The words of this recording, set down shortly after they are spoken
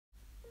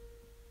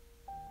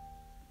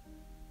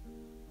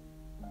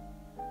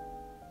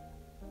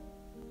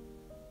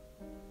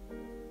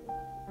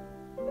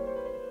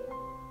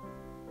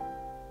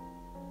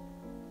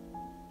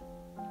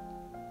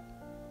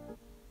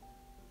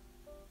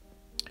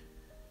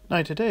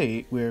Now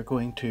today we're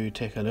going to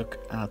take a look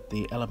at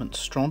the element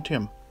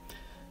strontium.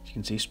 As you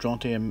can see,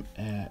 strontium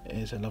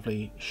is a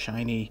lovely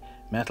shiny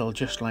metal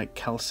just like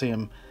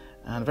calcium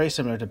and very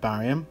similar to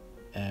barium.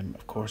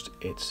 Of course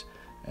it's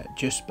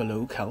just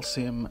below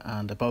calcium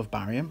and above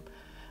barium,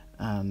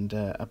 and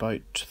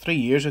about 3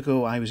 years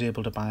ago I was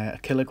able to buy a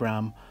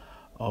kilogram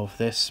of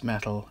this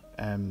metal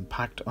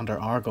packed under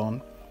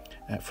argon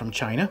from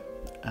China,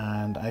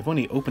 and I've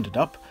only opened it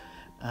up,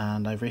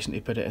 and I've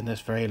recently put it in this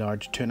very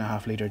large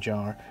 2.5 litre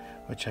jar,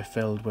 which I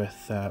filled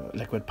with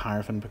liquid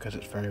paraffin because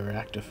it's very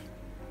reactive.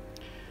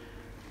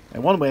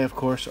 Now, one way, of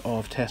course,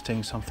 of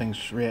testing something's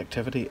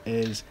reactivity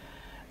is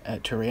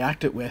to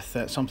react it with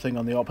something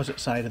on the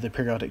opposite side of the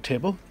periodic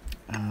table,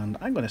 and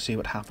I'm going to see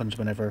what happens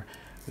whenever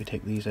we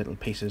take these little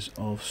pieces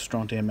of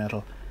strontium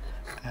metal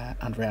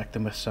and react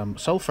them with some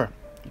sulfur,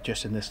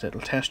 just in this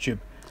little test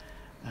tube.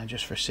 And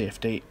just for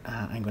safety,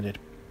 I'm going to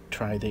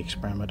try the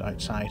experiment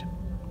outside.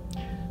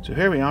 So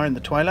here we are in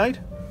the twilight,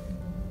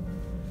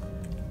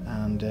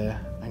 and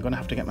I'm going to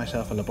have to get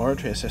myself a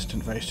laboratory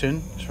assistant very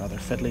soon. It's rather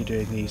fiddly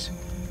doing these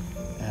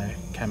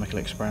chemical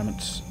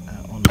experiments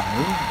on my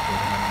own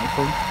with an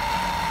iPhone.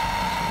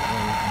 So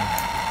we'll have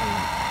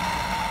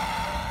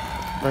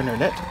a burner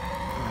lit,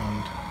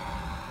 and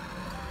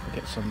we'll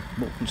get some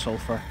molten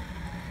sulfur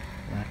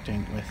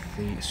reacting with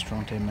the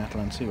strontium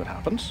metal and see what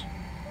happens.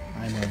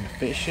 I'm wearing a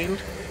face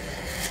shield,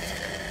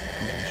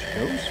 and there she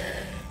goes.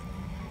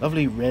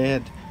 Lovely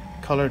red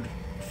coloured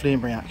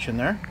flame reaction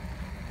there.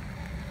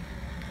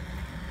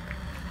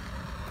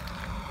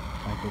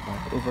 If I go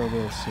back over,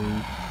 we'll see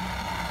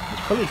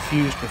it's probably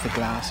fused with the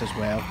glass as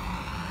well.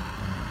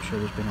 I'm sure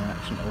there's been a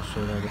reaction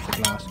also there with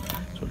the glass.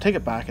 So we'll take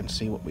it back and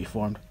see what we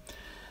formed.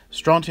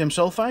 Strontium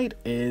sulfide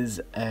is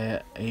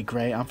a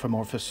grey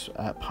amorphous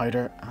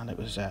powder, and it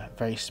was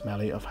very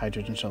smelly of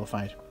hydrogen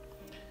sulfide.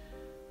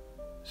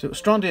 So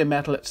strontium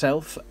metal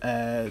itself,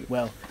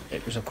 well,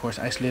 it was of course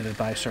isolated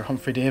by Sir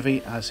Humphrey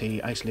Davy, as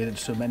he isolated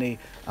so many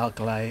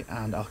alkali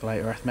and alkali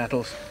earth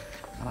metals.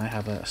 And I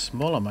have a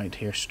small amount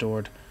here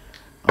stored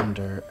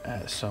under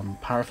some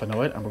paraffin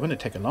oil, and we're going to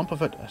take a lump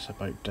of it, that's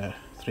about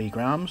 3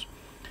 grams,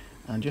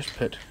 and just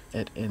put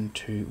it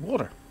into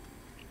water.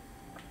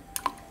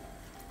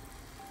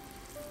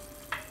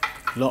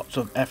 Lots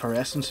of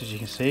effervescence, as you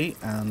can see,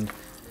 and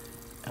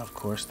of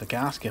course the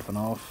gas given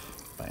off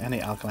by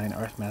any alkaline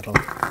earth metal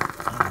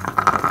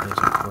is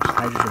of course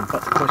hydrogen,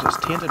 but of course it's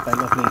tainted by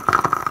lovely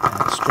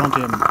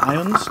strontium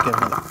ions,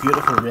 giving it a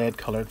beautiful red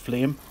coloured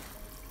flame.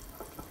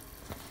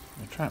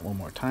 I'll try it one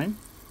more time.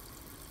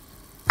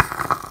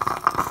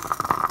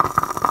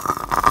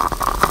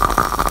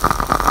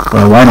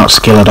 Well, why not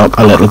scale it up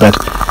a little bit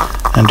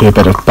and do a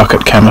bit of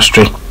bucket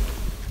chemistry.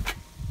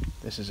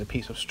 This is a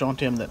piece of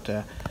strontium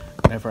that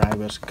whenever I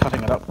was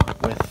cutting it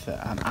up with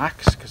an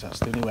axe, because that's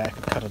the only way I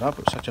could cut it up,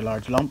 it was such a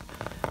large lump,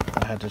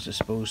 I had to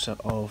dispose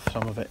of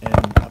some of it in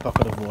a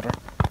bucket of water.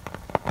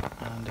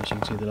 And as you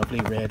can see, the lovely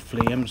red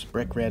flames,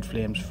 brick red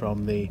flames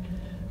from the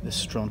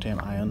strontium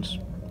ions.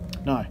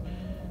 Now,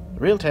 the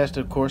real test,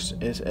 of course,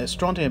 is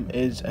strontium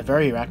is a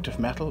very reactive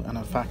metal, and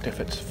in fact if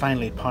it's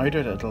finely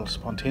powdered it'll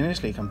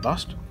spontaneously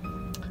combust.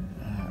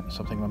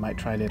 Something we might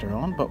try later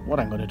on, but what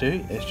I'm going to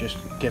do is just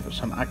give it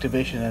some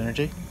activation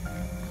energy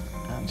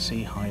and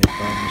see how it burns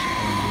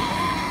on the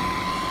end.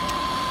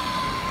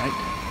 Right,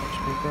 touch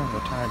paper and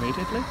retire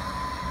immediately.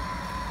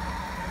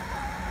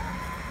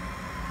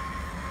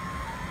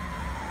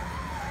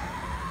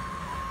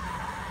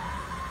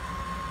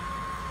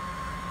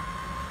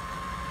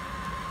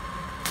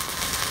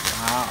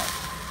 Wow!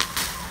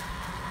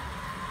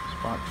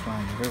 Sparks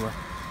flying everywhere.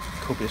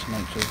 Copious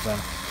amounts of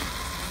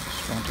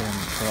strontium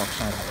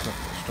peroxide,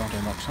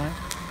 strontium oxide.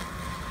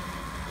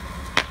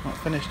 It's not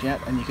finished yet,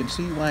 and you can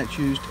see why it's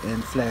used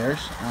in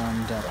flares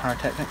and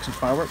pyrotechnics and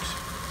fireworks.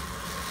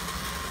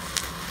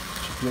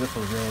 It's a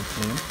beautiful red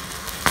flame.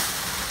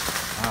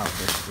 Wow,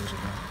 there she goes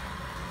again.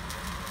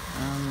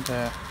 And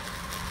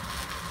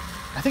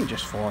I think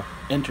just for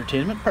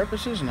entertainment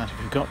purposes, and that if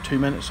you've got 2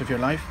 minutes of your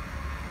life,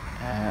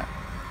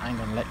 I'm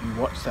going to let you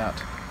watch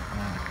that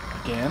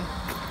again,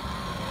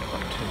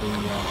 to the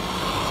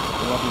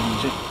lovely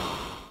music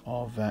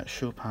of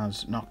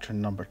Chopin's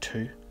Nocturne No.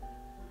 2.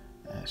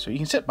 So you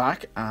can sit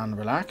back and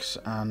relax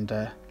and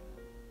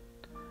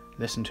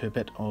listen to a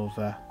bit of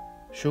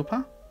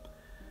Chopin,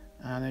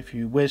 and if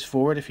you whiz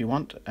forward if you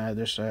want,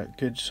 there's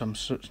some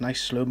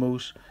nice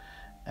slow-mos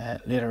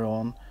later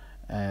on,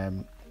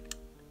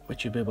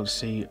 which you'll be able to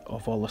see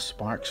of all the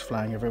sparks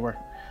flying everywhere.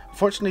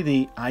 Unfortunately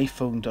the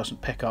iPhone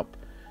doesn't pick up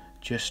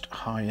just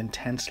how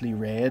intensely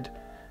red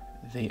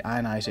the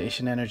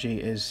ionization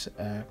energy is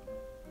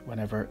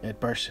whenever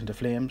it bursts into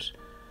flames,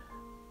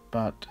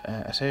 but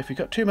I say if you've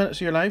got 2 minutes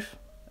of your life,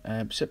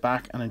 sit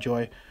back and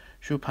enjoy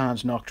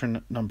Chopin's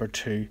Nocturne No.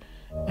 2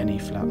 in E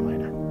flat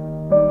minor.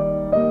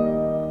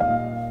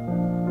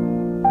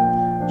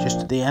 Just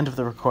at the end of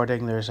the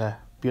recording there's a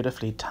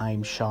beautifully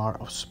timed shower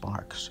of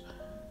sparks.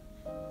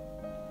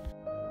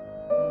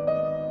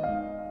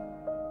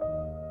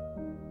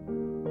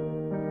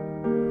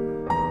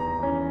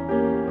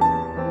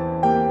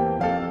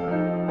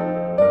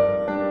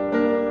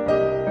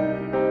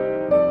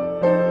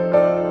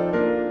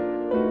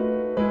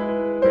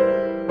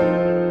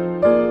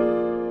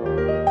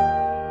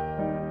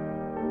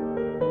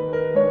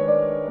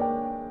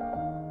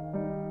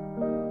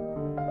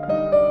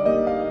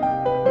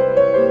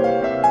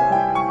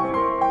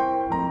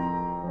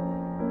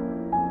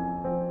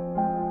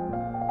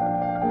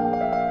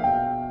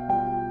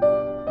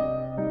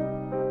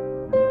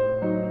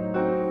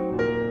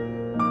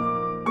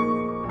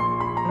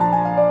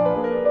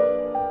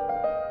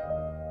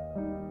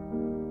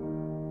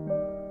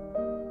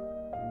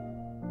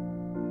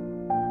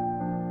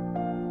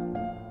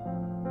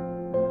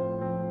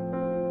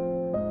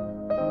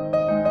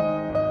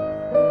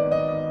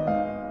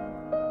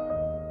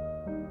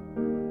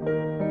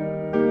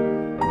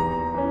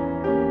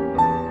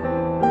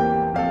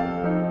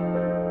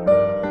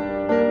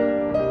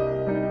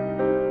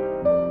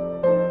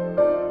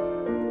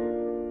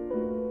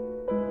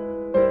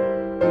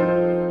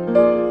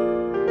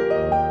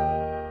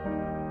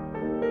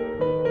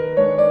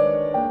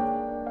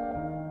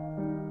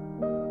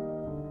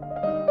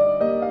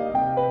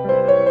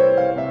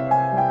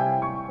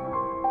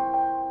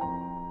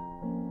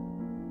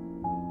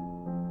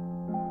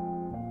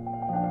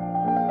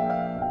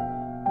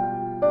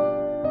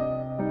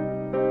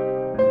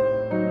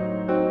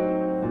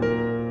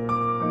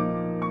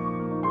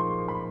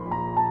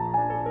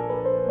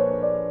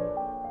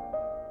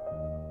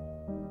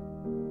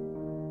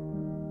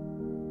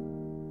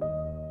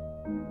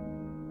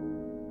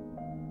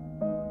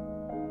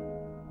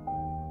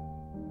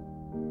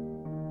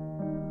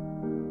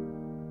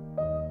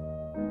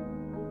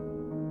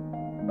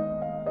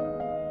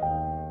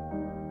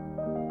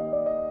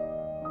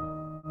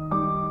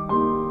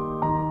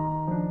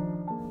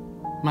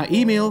 my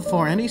email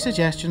for any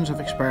suggestions of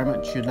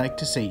experiments you'd like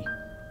to see.